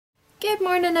Good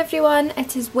morning everyone,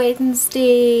 it is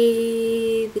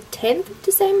Wednesday the 10th of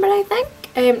December I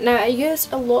think. Now I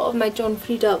used a lot of my John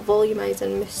Frieda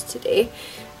volumizing mousse today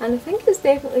and I think it's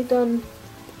definitely done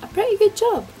a pretty good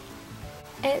job.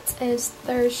 It is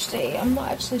Thursday, I'm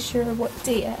not actually sure what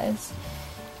date it is.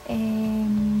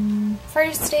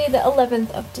 Thursday the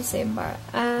 11th of December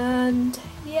and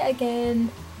yet again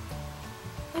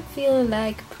I'm feeling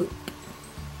like poop.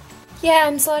 Yeah,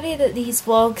 I'm sorry that these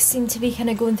vlogs seem to be kind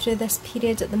of going through this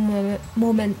period at the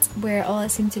moment where all I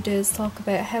seem to do is talk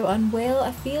about how unwell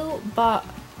I feel, but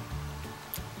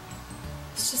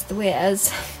it's just the way it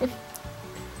is.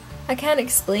 I can't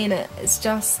explain it, it's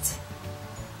just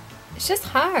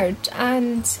hard,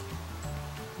 and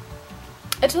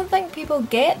I don't think people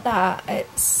get that.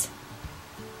 It's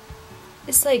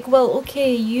like, well,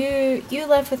 okay, you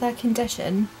live with a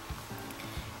condition,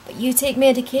 but you take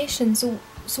medication, so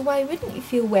why wouldn't you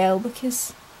feel well?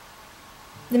 Because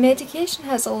the medication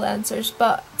has all the answers,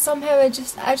 but somehow I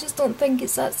just don't think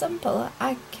it's that simple.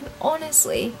 I can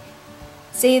honestly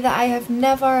say that I have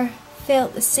never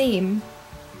felt the same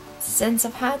since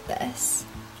I've had this.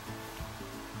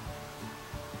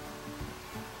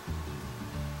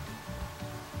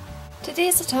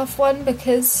 Today's a tough one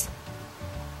because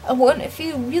I want to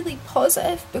feel really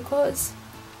positive because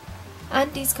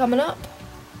Andy's coming up.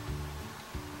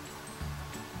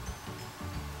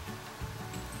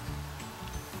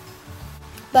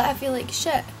 But I feel like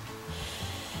shit.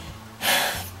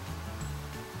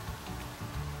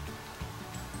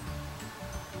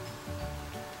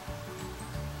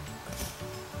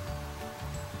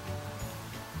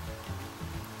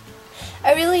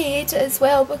 I really hate it as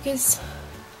well because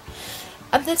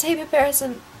I'm the type of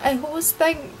person, I always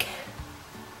think,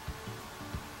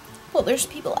 well, there's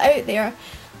people out there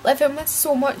living with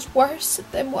so much worse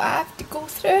than what I have to go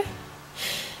through.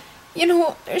 You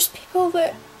know, there's people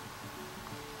that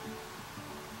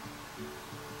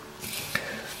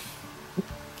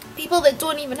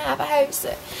don't even have a house,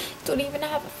 that don't even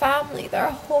have a family, that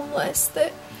are homeless,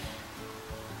 that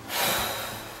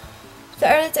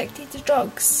are addicted to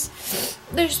drugs.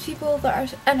 There's people that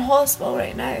are in hospital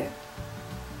right now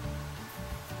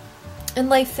in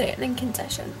life-threatening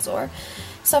conditions, or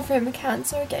suffering with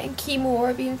cancer, or getting chemo,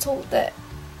 or being told that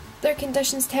their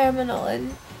condition's terminal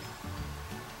and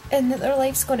that their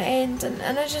life's going to end, and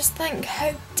I just think,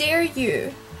 how dare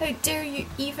you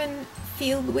even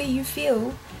feel the way you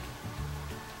feel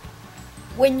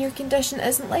when your condition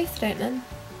isn't life-threatening.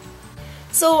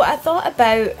 So I thought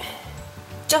about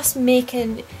just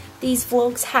making these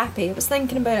vlogs happy. I was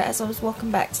thinking about it as I was walking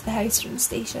back to the house from the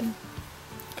station,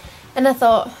 and I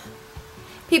thought,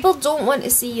 people don't want to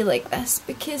see you like this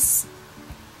because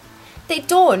they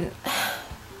don't.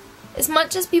 As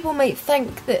much as people might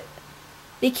think that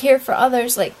they care for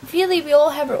others, like, really we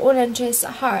all have our own interests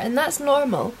at heart, and that's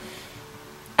normal.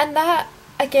 And that,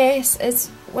 I guess, is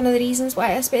one of the reasons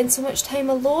why I spend so much time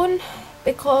alone,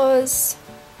 because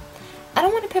I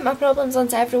don't want to put my problems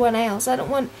onto everyone else. I don't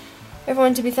want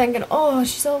everyone to be thinking, oh,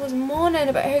 she's always moaning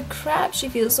about how crap she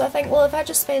feels. So I think, well, if I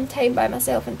just spend time by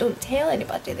myself and don't tell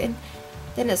anybody, then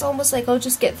it's almost like I'll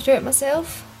just get through it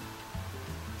myself.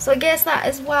 So I guess that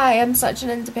is why I'm such an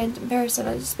independent person.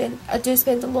 I do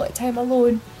spend a lot of time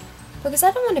alone, because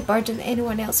I don't want to burden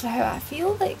anyone else with how I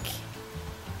feel. Like,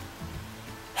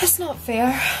 it's not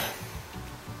fair.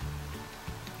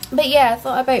 But yeah, I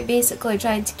thought about basically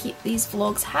trying to keep these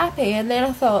vlogs happy, and then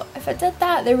I thought, if I did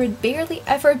that, there would barely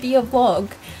ever be a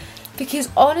vlog, because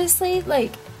honestly,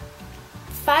 like,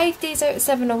 5 days out of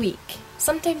 7 a week,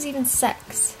 sometimes even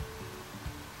 6,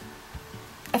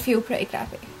 I feel pretty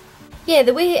crappy. Yeah,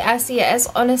 the way I see it is,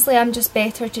 honestly, I'm just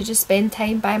better to just spend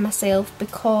time by myself,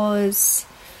 because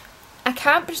I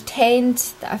can't pretend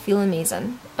that I feel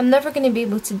amazing. I'm never going to be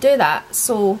able to do that.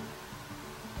 So,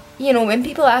 you know, when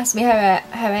people ask me how I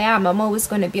am, I'm always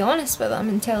going to be honest with them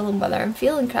and tell them whether I'm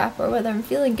feeling crap or whether I'm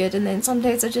feeling good, and then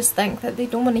sometimes I just think that they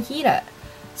don't want to hear it.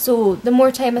 So the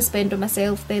more time I spend with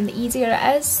myself, then the easier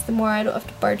it is, the more I don't have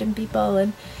to burden people,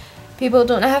 and people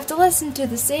don't have to listen to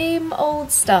the same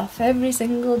old stuff every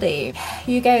single day.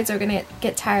 You guys are going to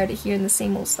get tired of hearing the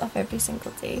same old stuff every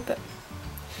single day, but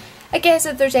I guess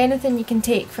if there's anything you can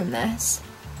take from this,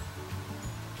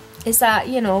 is that,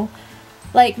 you know,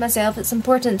 like myself, it's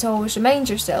important to always remind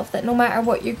yourself that no matter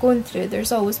what you're going through,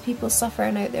 there's always people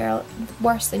suffering out there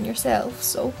worse than yourself,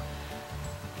 so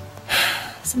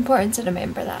it's important to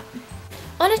remember that.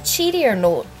 On a cheerier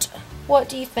note, what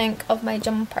do you think of my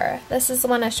jumper? This is the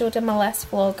one I showed in my last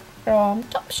vlog from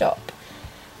Topshop,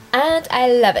 and I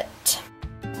love it.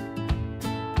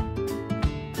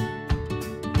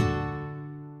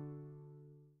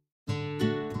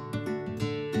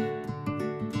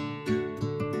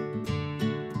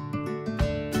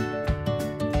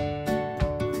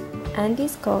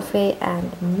 Andy's coffee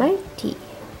and my tea.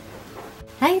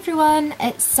 Hi everyone,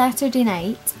 it's Saturday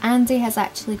night. Andy has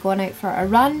actually gone out for a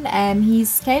run.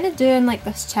 He's kind of doing like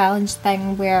this challenge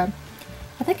thing where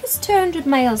I think it's 200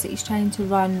 miles that he's trying to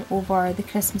run over the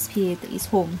Christmas period that he's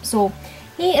home. So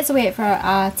he is away for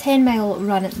a 10-mile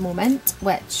run at the moment,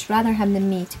 which rather him than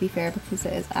me, to be fair, because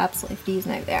it is absolutely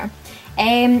freezing out there.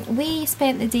 We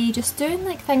spent the day just doing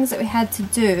like things that we had to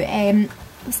do. It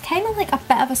was kind of like a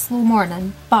bit of a slow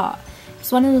morning, but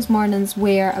it's one of those mornings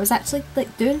where I was actually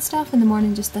like doing stuff and the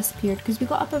morning just disappeared because we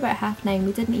got up about 9:30.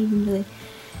 We didn't even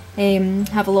really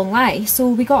have a long lie. So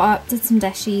we got up, did some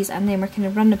dishes, and then we're kind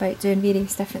of running about doing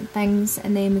various different things,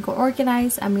 and then we got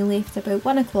organised and we left about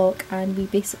 1 o'clock and we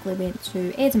basically went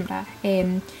to Edinburgh.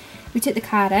 We took the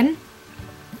car in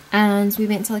and we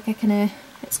went to like a kind of,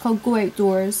 it's called Go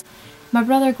Outdoors. My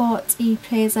brother got a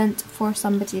present for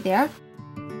somebody there.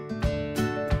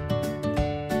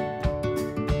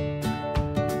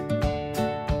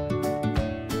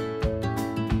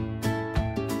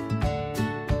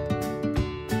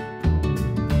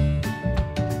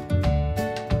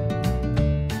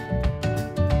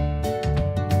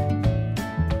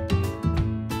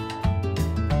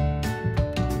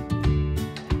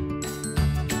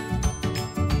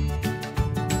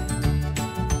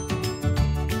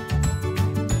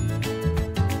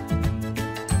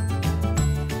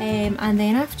 And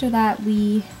then after that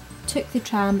we took the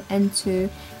tram into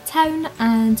town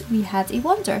and we had a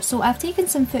wander. So I've taken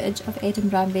some footage of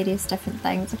Edinburgh and various different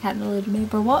things. I can't really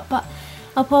remember what, but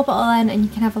I'll pop it all in and you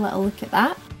can have a little look at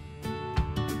that.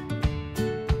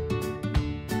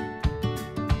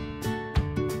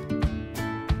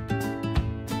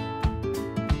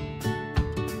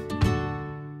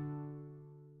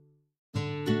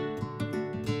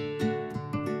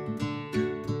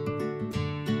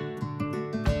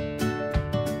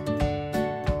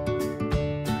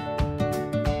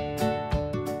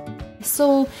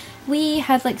 So we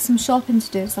had like some shopping to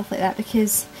do and stuff like that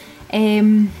because I've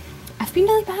been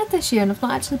really bad this year and I've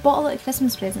not actually bought a lot of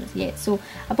Christmas presents yet. So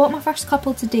I bought my first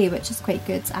couple today, which is quite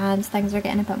good, and things are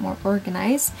getting a bit more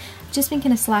organised. I've just been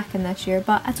kind of slacking this year,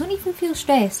 but I don't even feel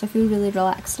stressed. I feel really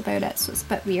relaxed about it, so it's a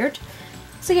bit weird.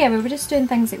 So yeah, we were just doing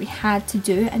things that we had to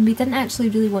do, and we didn't actually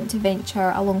really want to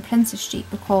venture along Princess Street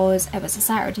because it was a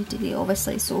Saturday today,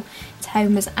 obviously, so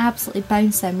town was absolutely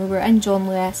bouncing. We were in John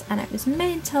Lewis and it was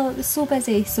mental, it was so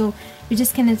busy, so we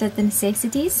just kind of did the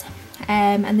necessities.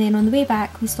 And then on the way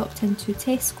back we stopped into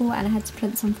Tesco and I had to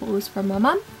print some photos for my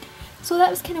mum. So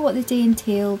that was kind of what the day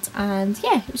entailed, and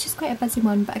yeah, it was just quite a busy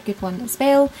one but a good one as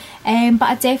well. But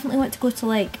I definitely want to go to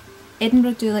like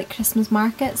Edinburgh, do like Christmas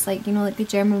markets, like, you know, like the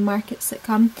German markets that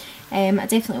come. I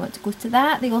definitely want to go to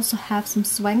that. They also have some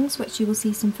swings, which you will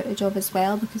see some footage of as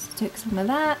well because I took some of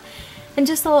that. And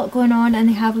just a lot going on, and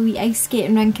they have a wee ice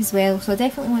skating rink as well, so I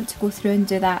definitely want to go through and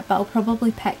do that, but I'll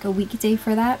probably pick a weekday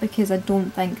for that because I don't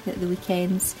think that the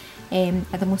weekends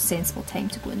are the most sensible time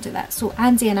to go and do that. So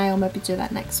Andy and I will maybe do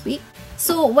that next week.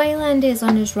 So while Andy is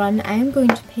on his run, I am going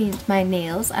to paint my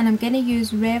nails, and I'm going to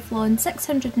use Revlon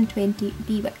 620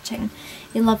 Bewitching,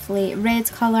 a lovely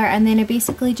red colour, and then I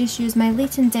basically just use my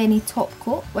Leighton Denny top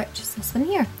coat, which is this one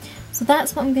here. So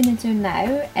that's what I'm going to do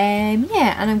now.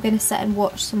 Yeah, and I'm going to sit and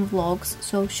watch some vlogs,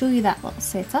 so I'll show you that little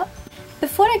setup.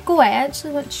 Before I go, I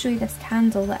actually want to show you this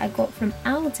candle that I got from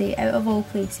Aldi, out of all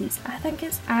places. I think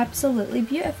it's absolutely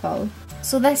beautiful.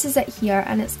 So this is it here,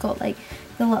 and it's got like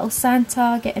the little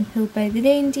Santa getting pulled by the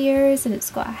reindeers, and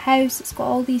it's got a house, it's got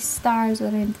all these stars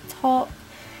around the top.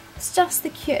 It's just the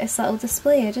cutest little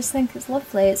display. I just think it's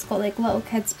lovely. It's got like little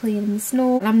kids playing in the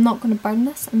snow, and I'm not going to burn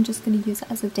this, I'm just going to use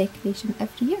it as a decoration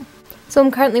every year. So I'm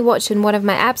currently watching one of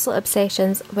my absolute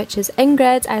obsessions, which is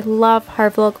Ingrid. I love her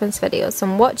Vlogmas videos, so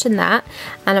I'm watching that,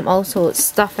 and I'm also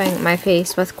stuffing my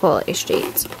face with Quality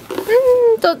Street.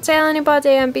 Don't tell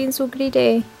anybody, I'm being so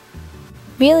greedy.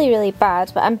 Really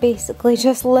bad, but I'm basically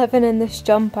just living in this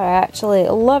jumper. I actually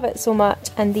love it so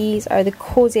much, and these are the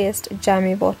coziest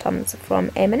jammy bottoms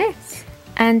from M&S.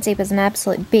 Andy was an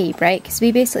absolute babe, right? Because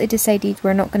we basically decided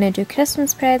we're not going to do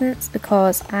Christmas presents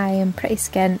because I am pretty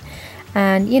skint.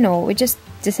 And you know, we just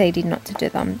decided not to do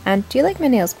them. And do you like my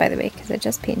nails, by the way, because I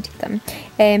just painted them?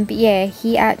 But yeah,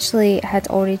 he actually had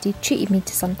already treated me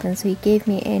to something, so he gave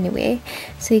me it anyway.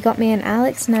 So he got me an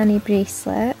Alex Nanny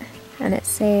bracelet, and it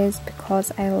says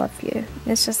 "Because I love you."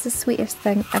 It's just the sweetest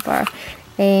thing ever.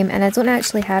 And I don't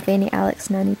actually have any Alex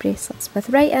Nanny bracelets with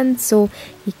writing, so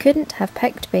he couldn't have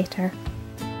picked better.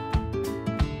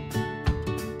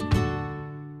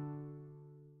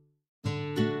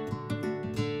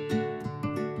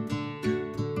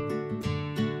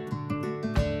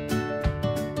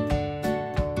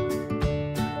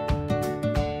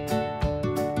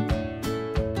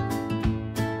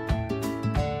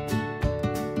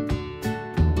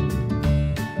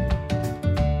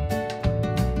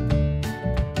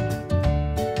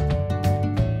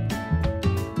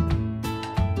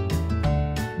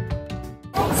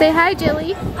 Say hi,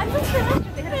 Jilly.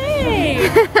 Hey!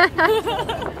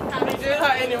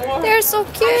 They're so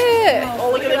cute.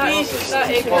 Oh, look at the beach.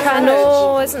 I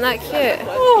know, isn't that cute?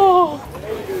 Oh.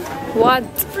 What?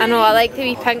 I know, I like the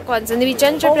wee pink ones and the wee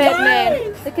gingerbread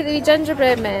men. Look at the wee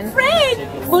gingerbread men.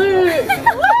 Red! Blue! Look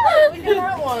at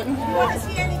that one.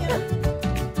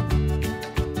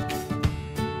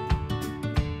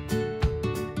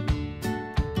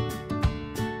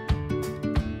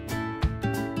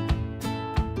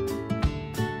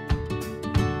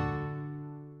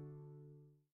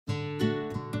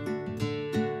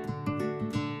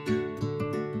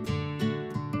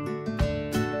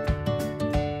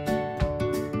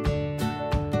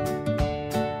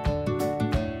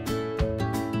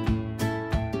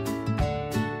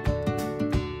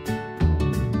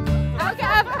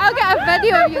 I'll get a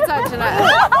video of you touching it.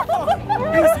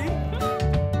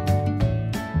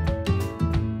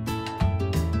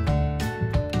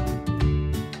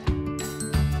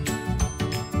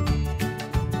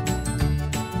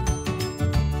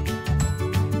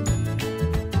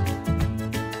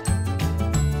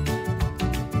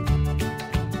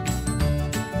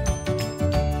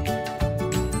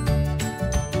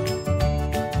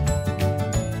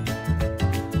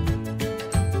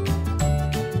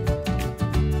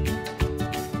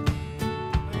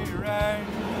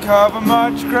 Cover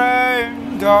much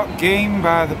ground, dog game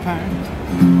by the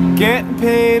pound. Getting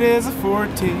paid is a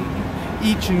forte,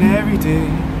 each and every day,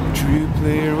 true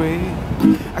player way.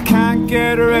 I can't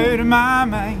get her out of my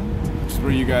mind. Just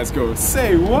where you guys go,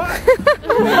 say what?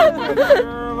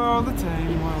 Girl all the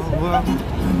time,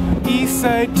 well, east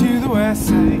side to the west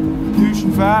side,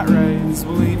 pushing fat rides,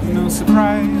 well ain't no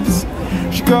surprise.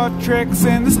 She got tricks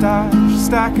in the stash,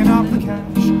 stacking up the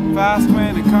cash, fast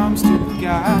when it comes to the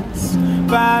gas.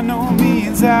 By no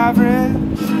means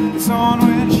average, it's on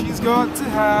when she's got to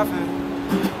have it.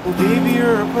 Well baby,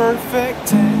 you're a perfect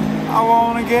 10, I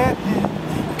wanna get in.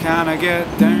 Can I get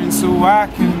down so I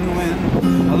can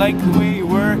win? I like the way you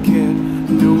work it,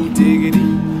 no diggity,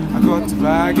 I got to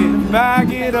bag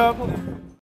it up.